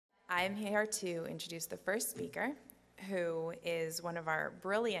I'm here to introduce the first speaker, who is one of our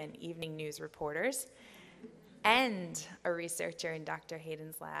brilliant evening news reporters and a researcher in Dr.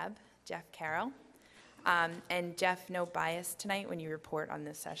 Hayden's lab, Jeff Carroll. And Jeff, no bias tonight when you report on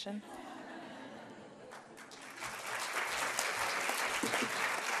this session.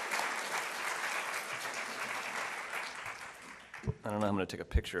 I don't know, I'm going to take a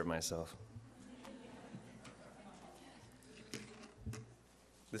picture of myself.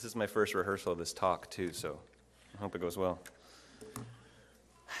 This is my first rehearsal of this talk, too, so I hope it goes well.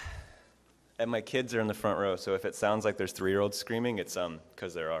 And my kids are in the front row, so if it sounds like there's 3-year-olds screaming, it's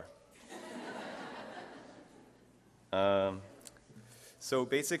because there are. So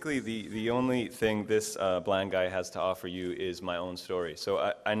basically, the only thing this blind guy has to offer you is my own story.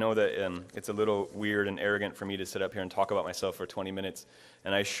 So I know that it's a little weird and arrogant for me to sit up here and talk about myself for 20 minutes,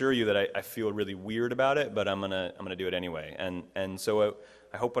 and I assure you that I feel really weird about it, but I'm gonna do it anyway. And so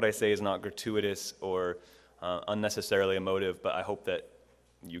I hope what I say is not gratuitous or unnecessarily emotive, but I hope that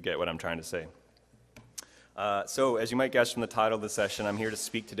you get what I'm trying to say. So as you might guess from the title of the session, I'm here to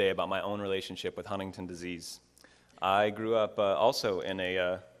speak today about my own relationship with Huntington disease. I grew up also in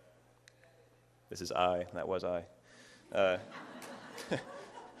a, this is I, that was I. I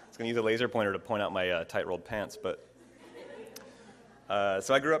was going to use a laser pointer to point out my tight-rolled pants, but.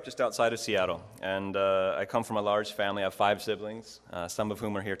 So I grew up just outside of Seattle, and I come from a large family. I have 5 siblings, some of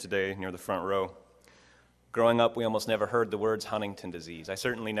whom are here today near the front row. Growing up, we almost never heard the words Huntington disease. I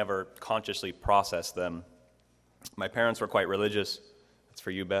certainly never consciously processed them. My parents were quite religious. That's for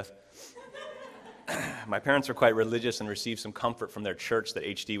you, Beth. My parents were quite religious and received some comfort from their church that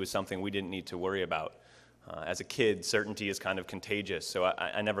HD was something we didn't need to worry about. As a kid, certainty is kind of contagious, so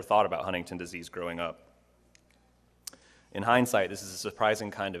I never thought about Huntington disease growing up. In hindsight, this is a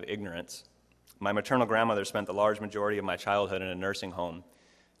surprising kind of ignorance. My maternal grandmother spent the large majority of my childhood in a nursing home,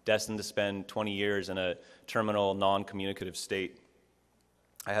 destined to spend 20 years in a terminal, non-communicative state.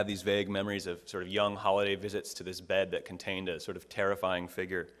 I have these vague memories of sort of young holiday visits to this bed that contained a sort of terrifying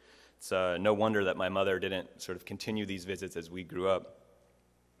figure. It's no wonder that my mother didn't sort of continue these visits as we grew up.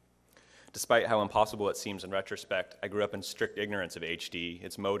 Despite how impossible it seems in retrospect, I grew up in strict ignorance of HD,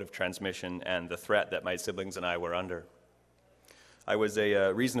 its mode of transmission, and the threat that my siblings and I were under. I was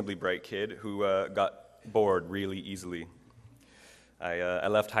a reasonably bright kid who got bored really easily. I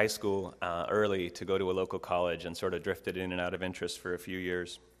left high school early to go to a local college and sort of drifted in and out of interest for a few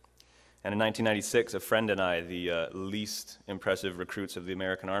years. And in 1996, a friend and I, the least impressive recruits of the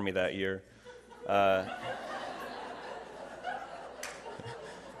American Army that year, that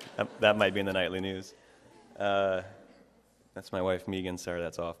might be in the nightly news. That's my wife, Megan. Sorry,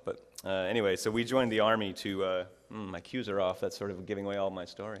 that's off. But anyway, so we joined the Army to, my cues are off. That's sort of giving away all my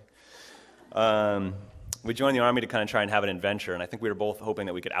story. We joined the Army to kind of try and have an adventure, and I think we were both hoping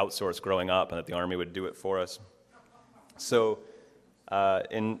that we could outsource growing up and that the Army would do it for us. So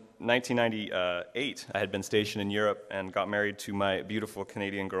in 1998, I had been stationed in Europe and got married to my beautiful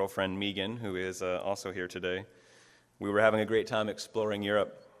Canadian girlfriend, Megan, who is also here today. We were having a great time exploring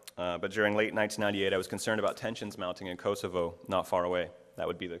Europe, but during late 1998, I was concerned about tensions mounting in Kosovo, not far away. That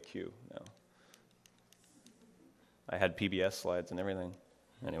would be the cue now. I had PBS slides and everything.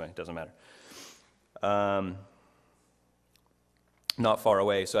 Anyway, it doesn't matter. Not far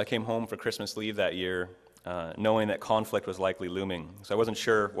away, so I came home for Christmas leave that year, knowing that conflict was likely looming. So I wasn't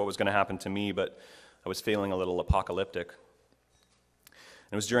sure what was going to happen to me, but I was feeling a little apocalyptic.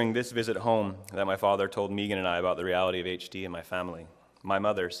 And it was during this visit home that my father told Megan and I about the reality of HD in my family. My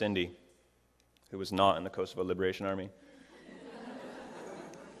mother, Cindy, who was not in the Kosovo Liberation Army.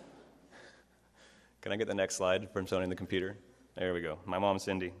 Can I get the next slide from Sony on the computer? There we go. My mom,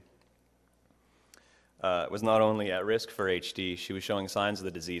 Cindy, was not only at risk for HD, she was showing signs of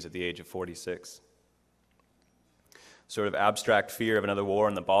the disease at the age of 46. Sort of abstract fear of another war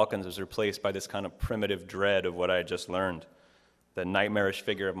in the Balkans was replaced by this kind of primitive dread of what I had just learned. The nightmarish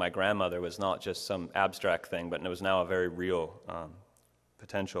figure of my grandmother was not just some abstract thing, but it was now a very real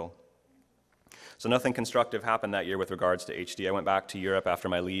potential. So nothing constructive happened that year with regards to HD. I went back to Europe after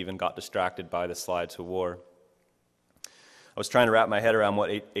my leave and got distracted by the slide to war. I was trying to wrap my head around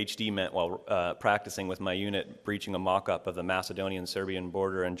what HD meant while practicing with my unit, breaching a mock-up of the Macedonian-Serbian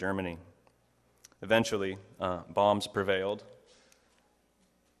border in Germany. Eventually, bombs prevailed.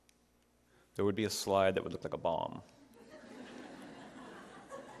 There would be a slide that would look like a bomb.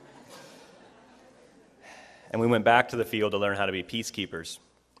 And we went back to the field to learn how to be peacekeepers.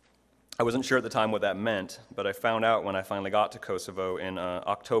 I wasn't sure at the time what that meant, but I found out when I finally got to Kosovo in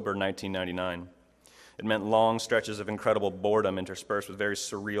October 1999. It meant long stretches of incredible boredom interspersed with very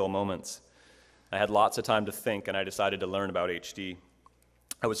surreal moments. I had lots of time to think, and I decided to learn about HD.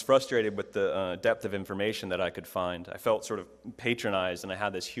 I was frustrated with the depth of information that I could find. I felt sort of patronized, and I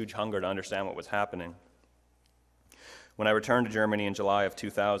had this huge hunger to understand what was happening. When I returned to Germany in July of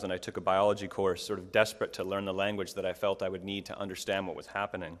 2000, I took a biology course, sort of desperate to learn the language that I felt I would need to understand what was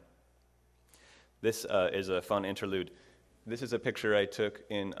happening. This is a fun interlude. This is a picture I took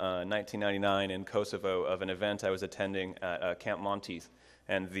in 1999 in Kosovo of an event I was attending at Camp Monteith.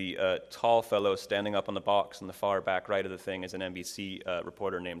 And the tall fellow standing up on the box in the far back right of the thing is an NBC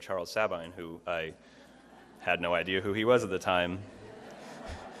reporter named Charles Sabine, who I had no idea who he was at the time.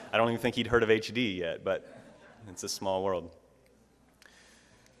 I don't even think he'd heard of HD yet, but it's a small world.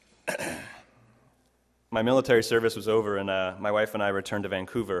 My military service was over, and my wife and I returned to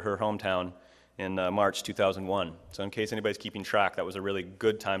Vancouver, her hometown, in March 2001. So in case anybody's keeping track, that was a really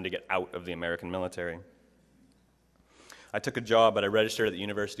good time to get out of the American military. I took a job, but I registered at the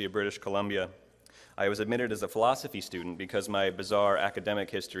University of British Columbia. I was admitted as a philosophy student because my bizarre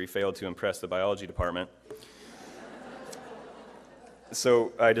academic history failed to impress the biology department.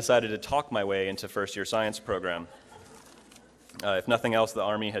 So I decided to talk my way into first-year science program. If nothing else, the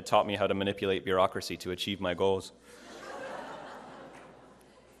Army had taught me how to manipulate bureaucracy to achieve my goals.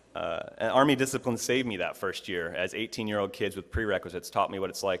 And Army discipline saved me that first year, as 18-year-old kids with prerequisites taught me what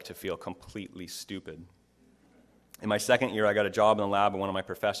it's like to feel completely stupid. In my second year, I got a job in the lab with one of my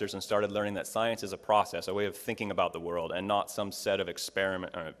professors and started learning that science is a process, a way of thinking about the world, and not some set of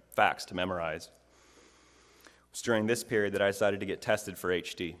facts to memorize. It was during this period that I decided to get tested for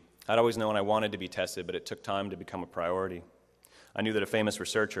HD. I'd always known I wanted to be tested, but it took time to become a priority. I knew that a famous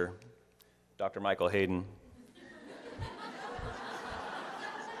researcher, Dr. Michael Hayden,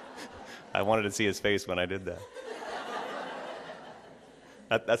 I wanted to see his face when I did that.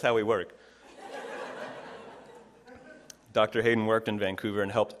 That's how we work. Dr. Hayden worked in Vancouver and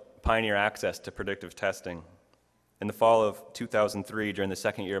helped pioneer access to predictive testing. In the fall of 2003, during the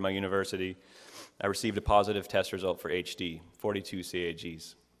second year of my university, I received a positive test result for HD, 42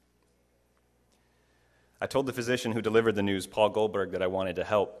 CAGs. I told the physician who delivered the news, Paul Goldberg, that I wanted to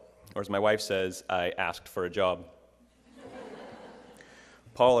help, or as my wife says, I asked for a job.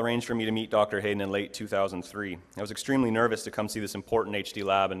 Paul arranged for me to meet Dr. Hayden in late 2003. I was extremely nervous to come see this important HD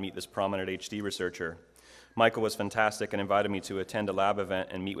lab and meet this prominent HD researcher. Michael was fantastic and invited me to attend a lab event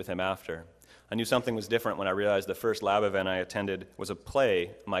and meet with him after. I knew something was different when I realized the first lab event I attended was a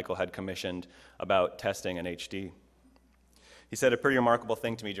play Michael had commissioned about testing in HD. He said a pretty remarkable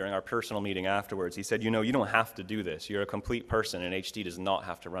thing to me during our personal meeting afterwards. He said, you know, you don't have to do this. You're a complete person, and HD does not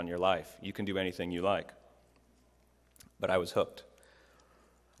have to run your life. You can do anything you like. But I was hooked.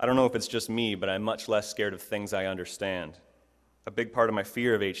 I don't know if it's just me, but I'm much less scared of things I understand. A big part of my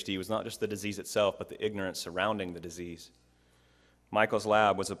fear of HD was not just the disease itself, but the ignorance surrounding the disease. Michael's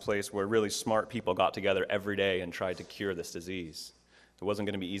lab was a place where really smart people got together every day and tried to cure this disease. It wasn't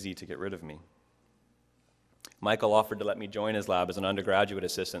going to be easy to get rid of me. Michael offered to let me join his lab as an undergraduate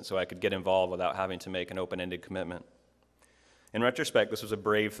assistant so I could get involved without having to make an open-ended commitment. In retrospect, this was a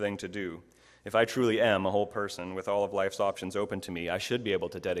brave thing to do. If I truly am a whole person with all of life's options open to me, I should be able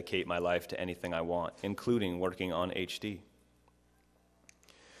to dedicate my life to anything I want, including working on HD.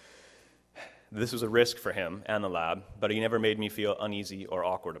 This was a risk for him and the lab, but he never made me feel uneasy or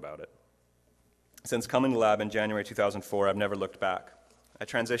awkward about it. Since coming to the lab in January 2004, I've never looked back. I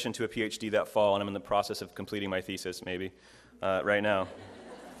transitioned to a PhD that fall, and I'm in the process of completing my thesis, maybe, right now.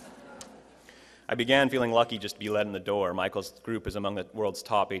 I began feeling lucky just to be let in the door. Michael's group is among the world's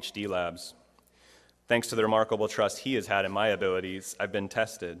top HD labs. Thanks to the remarkable trust he has had in my abilities, I've been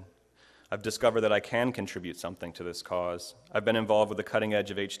tested. I've discovered that I can contribute something to this cause. I've been involved with the cutting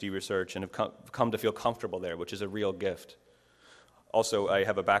edge of HD research and have come to feel comfortable there, which is a real gift. Also, I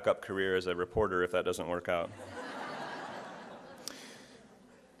have a backup career as a reporter if that doesn't work out.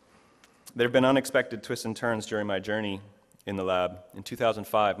 There have been unexpected twists and turns during my journey in the lab. In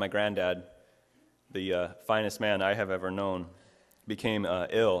 2005, my granddad, the finest man I have ever known, became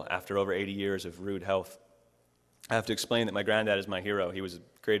ill after over 80 years of rude health. I have to explain that my granddad is my hero. He was a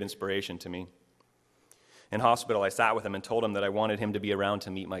great inspiration to me. In hospital, I sat with him and told him that I wanted him to be around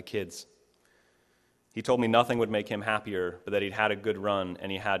to meet my kids. He told me nothing would make him happier, but that he'd had a good run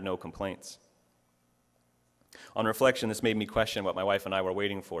and he had no complaints. On reflection, this made me question what my wife and I were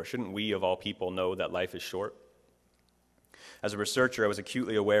waiting for. Shouldn't we, of all people, know that life is short? As a researcher, I was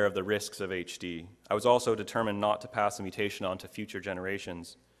acutely aware of the risks of HD. I was also determined not to pass the mutation on to future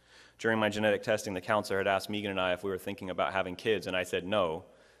generations. During my genetic testing, the counselor had asked Megan and I if we were thinking about having kids, and I said no,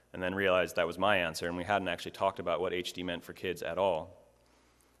 and then realized that was my answer, and we hadn't actually talked about what HD meant for kids at all.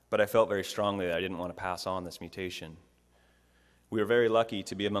 But I felt very strongly that I didn't want to pass on this mutation. We are very lucky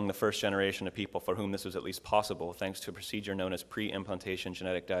to be among the first generation of people for whom this was at least possible, thanks to a procedure known as pre-implantation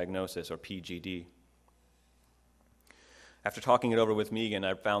genetic diagnosis, or PGD. After talking it over with Megan,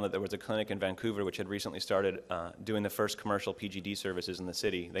 I found that there was a clinic in Vancouver which had recently started doing the first commercial PGD services in the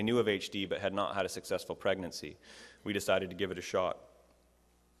city. They knew of HD but had not had a successful pregnancy. We decided to give it a shot.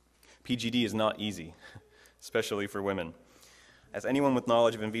 PGD is not easy, especially for women. As anyone with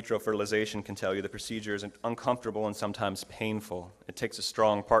knowledge of in vitro fertilization can tell you, the procedure is uncomfortable and sometimes painful. It takes a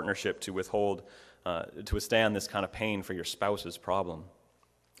strong partnership to withstand this kind of pain for your spouse's problem.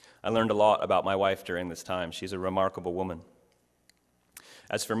 I learned a lot about my wife during this time. She's a remarkable woman.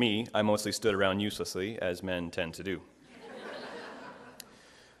 As for me, I mostly stood around uselessly, as men tend to do.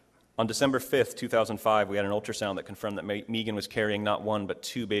 On December 5th, 2005, we had an ultrasound that confirmed that Megan was carrying not one but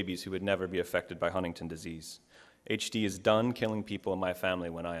two babies who would never be affected by Huntington disease. HD is done killing people in my family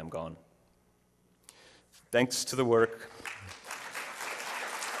when I am gone. Thanks to the work...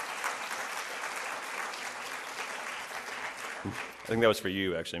 I think that was for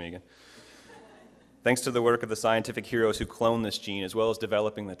you, actually, Megan. Thanks to the work of the scientific heroes who cloned this gene, as well as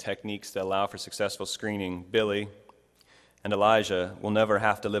developing the techniques that allow for successful screening, Billy and Elijah will never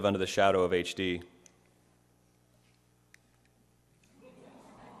have to live under the shadow of HD.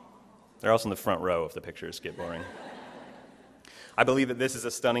 They're also in the front row if the pictures get boring. I believe that this is a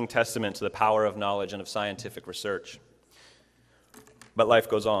stunning testament to the power of knowledge and of scientific research. But life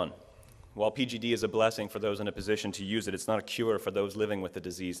goes on. While PGD is a blessing for those in a position to use it, it's not a cure for those living with the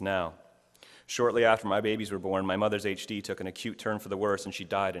disease now. Shortly after my babies were born, my mother's HD took an acute turn for the worse, and she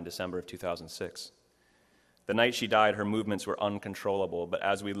died in December of 2006. The night she died, her movements were uncontrollable, but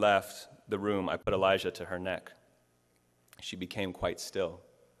as we left the room, I put Elijah to her neck. She became quite still.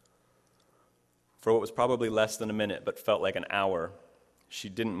 For what was probably less than a minute, but felt like an hour, she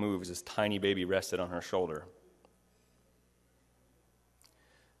didn't move as this tiny baby rested on her shoulder.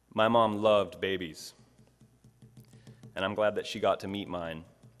 My mom loved babies, and I'm glad that she got to meet mine,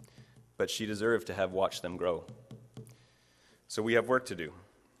 but she deserved to have watched them grow. So we have work to do.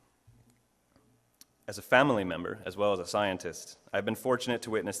 As a family member, as well as a scientist, I've been fortunate to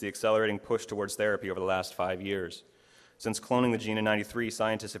witness the accelerating push towards therapy over the last 5 years. Since cloning the gene in '93,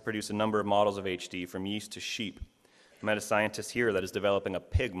 scientists have produced a number of models of HD, from yeast to sheep. I met a scientist here that is developing a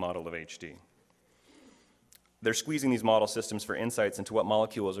pig model of HD. They're squeezing these model systems for insights into what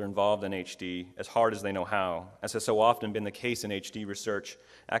molecules are involved in HD as hard as they know how. As has so often been the case in HD research,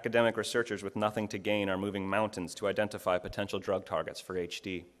 academic researchers with nothing to gain are moving mountains to identify potential drug targets for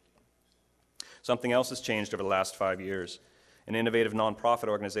HD. Something else has changed over the last 5 years. An innovative nonprofit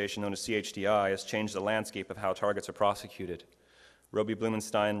organization known as HDYO has changed the landscape of how targets are prosecuted. Roby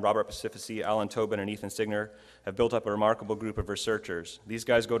Blumenstein, Robert Pacifici, Alan Tobin, and Ethan Signer have built up a remarkable group of researchers. These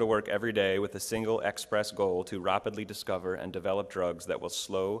guys go to work every day with a single express goal to rapidly discover and develop drugs that will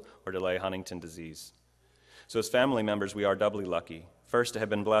slow or delay Huntington disease. So as family members, we are doubly lucky. First, to have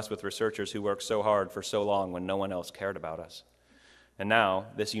been blessed with researchers who worked so hard for so long when no one else cared about us. And now,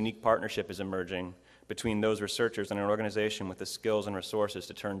 this unique partnership is emerging between those researchers and an organization with the skills and resources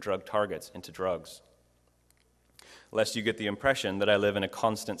to turn drug targets into drugs. Lest you get the impression that I live in a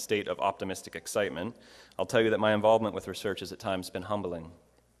constant state of optimistic excitement, I'll tell you that my involvement with research has at times been humbling.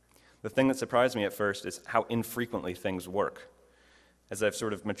 The thing that surprised me at first is how infrequently things work. As I've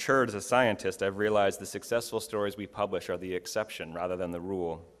sort of matured as a scientist, I've realized the successful stories we publish are the exception rather than the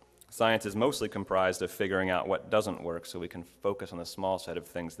rule. Science is mostly comprised of figuring out what doesn't work so we can focus on the small set of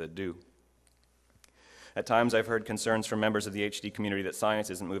things that do. At times, I've heard concerns from members of the HD community that science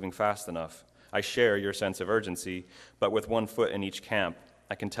isn't moving fast enough. I share your sense of urgency, but with one foot in each camp,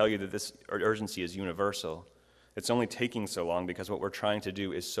 I can tell you that this urgency is universal. It's only taking so long because what we're trying to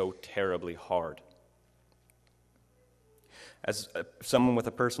do is so terribly hard. As someone with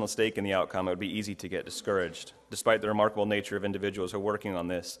a personal stake in the outcome, it would be easy to get discouraged. Despite the remarkable nature of individuals who are working on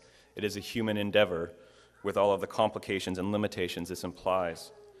this, it is a human endeavor with all of the complications and limitations this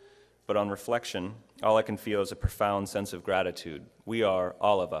implies. But on reflection, all I can feel is a profound sense of gratitude. We are,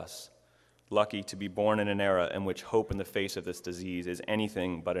 all of us, lucky to be born in an era in which hope in the face of this disease is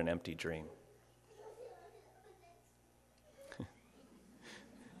anything but an empty dream.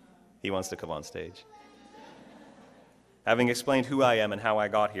 He wants to come on stage. Having explained who I am and how I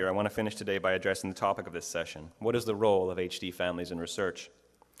got here, I want to finish today by addressing the topic of this session. What is the role of HD families in research?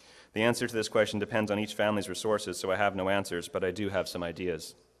 The answer to this question depends on each family's resources, so I have no answers, but I do have some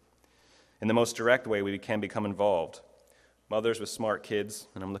ideas. In the most direct way, we can become involved. Mothers with smart kids,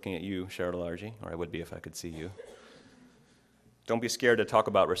 and I'm looking at you, Cheryl Largy, or I would be if I could see you. Don't be scared to talk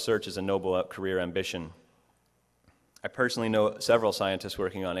about research as a noble career ambition. I personally know several scientists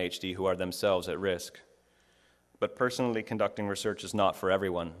working on HD who are themselves at risk. but personally conducting research is not for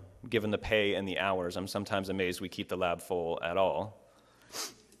everyone. Given the pay and the hours, I'm sometimes amazed we keep the lab full at all.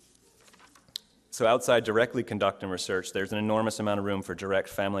 So outside directly conducting research, there's an enormous amount of room for direct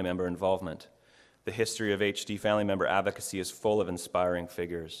family member involvement. The history of HD family member advocacy is full of inspiring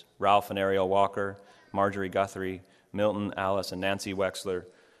figures. Ralph and Ariel Walker, Marjorie Guthrie, Milton, Alice, and Nancy Wexler.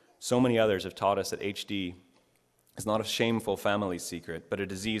 So many others have taught us that HD is not a shameful family secret, but a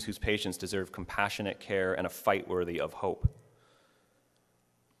disease whose patients deserve compassionate care and a fight worthy of hope.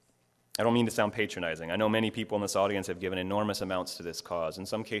 I don't mean to sound patronizing. I know many people in this audience have given enormous amounts to this cause, in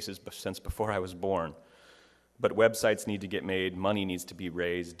some cases since before I was born. But websites need to get made, money needs to be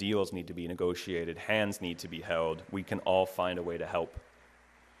raised, deals need to be negotiated, hands need to be held. We can all find a way to help.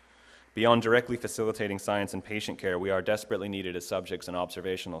 Beyond directly facilitating science and patient care, we are desperately needed as subjects in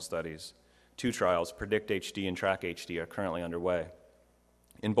observational studies. 2 trials, Predict HD and Track HD, are currently underway.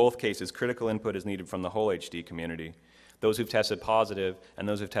 In both cases, critical input is needed from the whole HD community, those who've tested positive and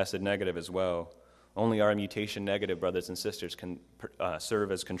those who've tested negative as well. Only our mutation-negative brothers and sisters can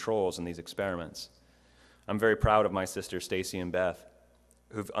serve as controls in these experiments. I'm very proud of my sisters, Stacy and Beth,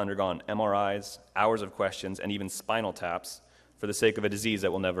 who've undergone MRIs, hours of questions, and even spinal taps for the sake of a disease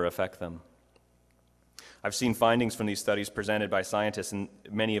that will never affect them. I've seen findings from these studies presented by scientists, and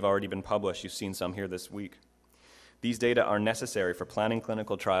many have already been published. You've seen some here this week. These data are necessary for planning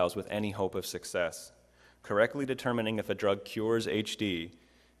clinical trials with any hope of success. Correctly determining if a drug cures HD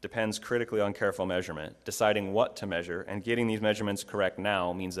depends critically on careful measurement. Deciding what to measure and getting these measurements correct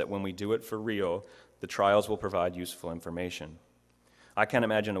now means that when we do it for real, the trials will provide useful information. I can't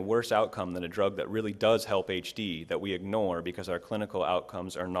imagine a worse outcome than a drug that really does help HD that we ignore because our clinical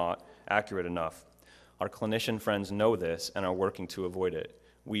outcomes are not accurate enough. Our clinician friends know this and are working to avoid it.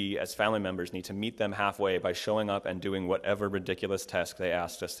 We, as family members, need to meet them halfway by showing up and doing whatever ridiculous task they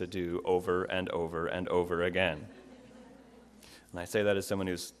asked us to do over and over and over again. And I say that as someone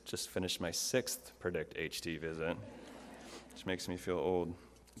who's just finished my 6th Predict HD visit, which makes me feel old.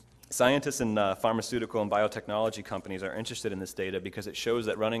 Scientists in pharmaceutical and biotechnology companies are interested in this data because it shows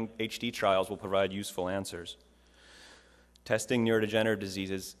that running HD trials will provide useful answers. Testing neurodegenerative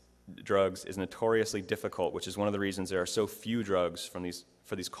diseases drugs is notoriously difficult, which is one of the reasons there are so few drugs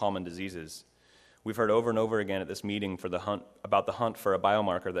for these common diseases. We've heard over and over again at this meeting about the hunt for a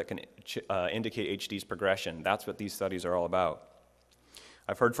biomarker that can indicate HD's progression. That's what these studies are all about.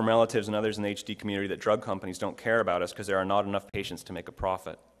 I've heard from relatives and others in the HD community that drug companies don't care about us because there are not enough patients to make a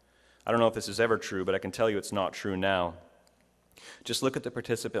profit. I don't know if this is ever true, but I can tell you it's not true now. Just look at the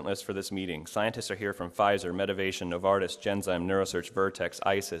participant list for this meeting. Scientists are here from Pfizer, Medivation, Novartis, Genzyme, Neurosearch, Vertex,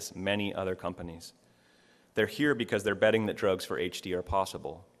 ISIS, many other companies. They're here because they're betting that drugs for HD are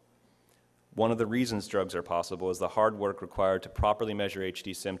possible. One of the reasons drugs are possible is the hard work required to properly measure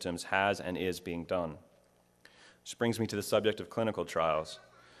HD symptoms has and is being done. Which brings me to the subject of clinical trials.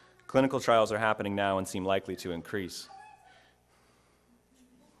 Clinical trials are happening now and seem likely to increase.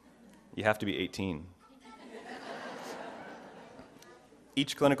 You have to be 18.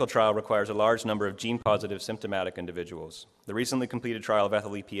 Each clinical trial requires a large number of gene-positive symptomatic individuals. The recently completed trial of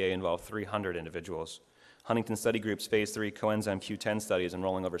ethyl EPA involved 300 individuals. Huntington Study Group's Phase 3 coenzyme Q10 study is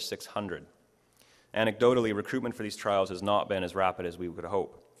enrolling over 600. Anecdotally, recruitment for these trials has not been as rapid as we would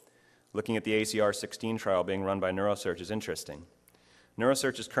hope. Looking at the ACR16 trial being run by Neurosearch is interesting.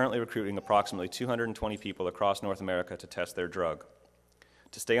 Neurosearch is currently recruiting approximately 220 people across North America to test their drug.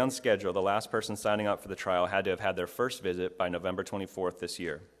 To stay on schedule, the last person signing up for the trial had to have had their first visit by November 24th this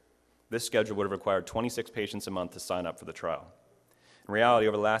year. This schedule would have required 26 patients a month to sign up for the trial. In reality,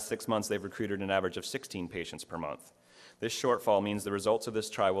 over the last 6 months, they've recruited an average of 16 patients per month. This shortfall means the results of this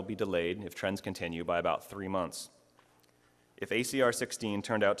trial will be delayed, if trends continue, by about 3 months. If ACR16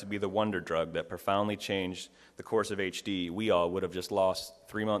 turned out to be the wonder drug that profoundly changed the course of HD, we all would have just lost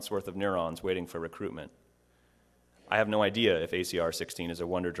 3 months' worth of neurons waiting for recruitment. I have no idea if ACR16 is a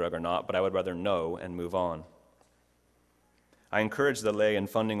wonder drug or not, but I would rather know and move on. I encourage the lay and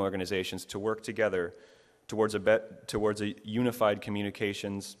funding organizations to work together towards a unified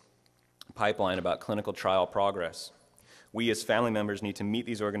communications pipeline about clinical trial progress. We as family members need to meet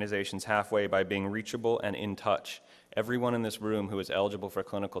these organizations halfway by being reachable and in touch. Everyone in this room who is eligible for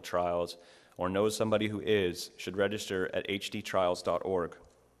clinical trials or knows somebody who is should register at hdtrials.org.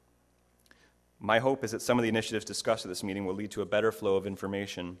 My hope is that some of the initiatives discussed at this meeting will lead to a better flow of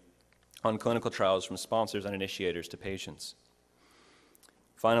information on clinical trials from sponsors and initiators to patients.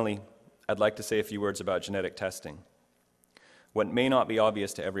 Finally, I'd like to say a few words about genetic testing. What may not be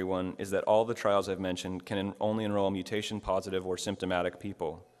obvious to everyone is that all the trials I've mentioned can only enroll mutation-positive or symptomatic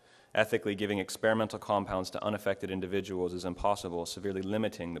people. Ethically, giving experimental compounds to unaffected individuals is impossible, severely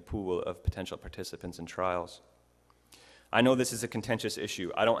limiting the pool of potential participants in trials. I know this is a contentious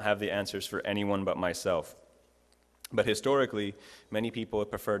issue. I don't have the answers for anyone but myself. But historically, many people have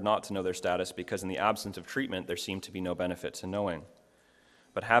preferred not to know their status because in the absence of treatment, there seemed to be no benefit to knowing.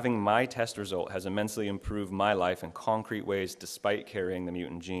 But having my test result has immensely improved my life in concrete ways despite carrying the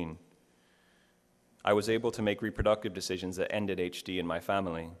mutant gene. I was able to make reproductive decisions that ended HD in my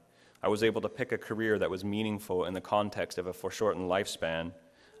family. I was able to pick a career that was meaningful in the context of a foreshortened lifespan.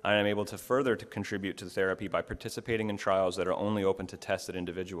 I am able to further contribute to therapy by participating in trials that are only open to tested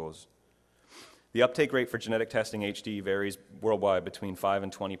individuals. The uptake rate for genetic testing HD varies worldwide between 5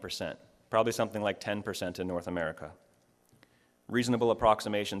 and 20%, probably something like 10% in North America. Reasonable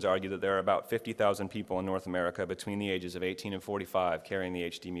approximations argue that there are about 50,000 people in North America between the ages of 18 and 45 carrying the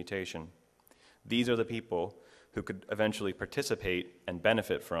HD mutation. These are the people who could eventually participate and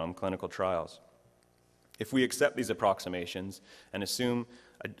benefit from clinical trials. If we accept these approximations and assume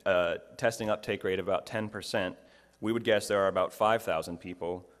a testing uptake rate of about 10%, we would guess there are about 5,000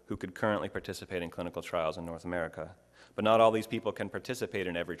 people who could currently participate in clinical trials in North America. But not all these people can participate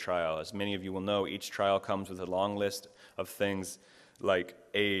in every trial. As many of you will know, each trial comes with a long list of things like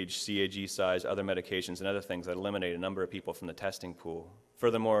age, CAG size, other medications, and other things that eliminate a number of people from the testing pool.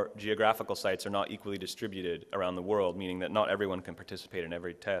 Furthermore, geographical sites are not equally distributed around the world, meaning that not everyone can participate in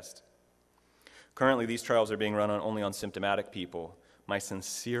every test. Currently, these trials are being run only on symptomatic people. My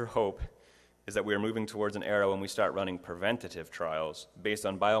sincere hope is that we are moving towards an era when we start running preventative trials based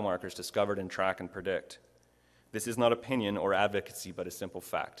on biomarkers discovered in Track and Predict. This is not opinion or advocacy, but a simple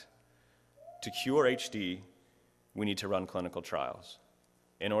fact. To cure HD, we need to run clinical trials.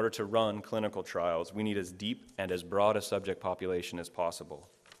 In order to run clinical trials, we need as deep and as broad a subject population as possible.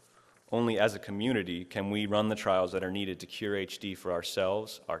 Only as a community can we run the trials that are needed to cure HD for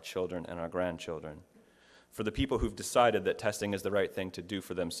ourselves, our children, and our grandchildren. For the people who've decided that testing is the right thing to do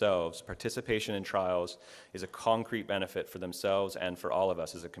for themselves, participation in trials is a concrete benefit for themselves and for all of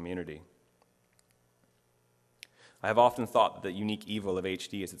us as a community. I have often thought that the unique evil of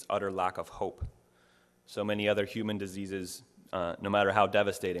HD is its utter lack of hope. So many other human diseases, no matter how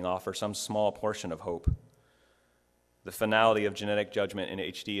devastating, offer some small portion of hope. The finality of genetic judgment in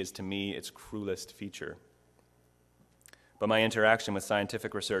HD is, to me, its cruelest feature. But my interaction with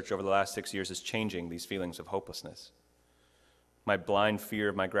scientific research over the last 6 years is changing these feelings of hopelessness. My blind fear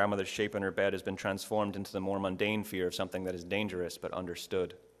of my grandmother's shape in her bed has been transformed into the more mundane fear of something that is dangerous but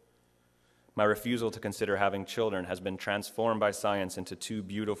understood. My refusal to consider having children has been transformed by science into two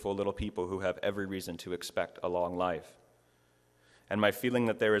beautiful little people who have every reason to expect a long life. And my feeling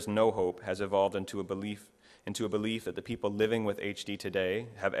that there is no hope has evolved into a belief that the people living with HD today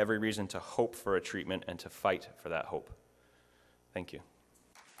have every reason to hope for a treatment and to fight for that hope. Thank you.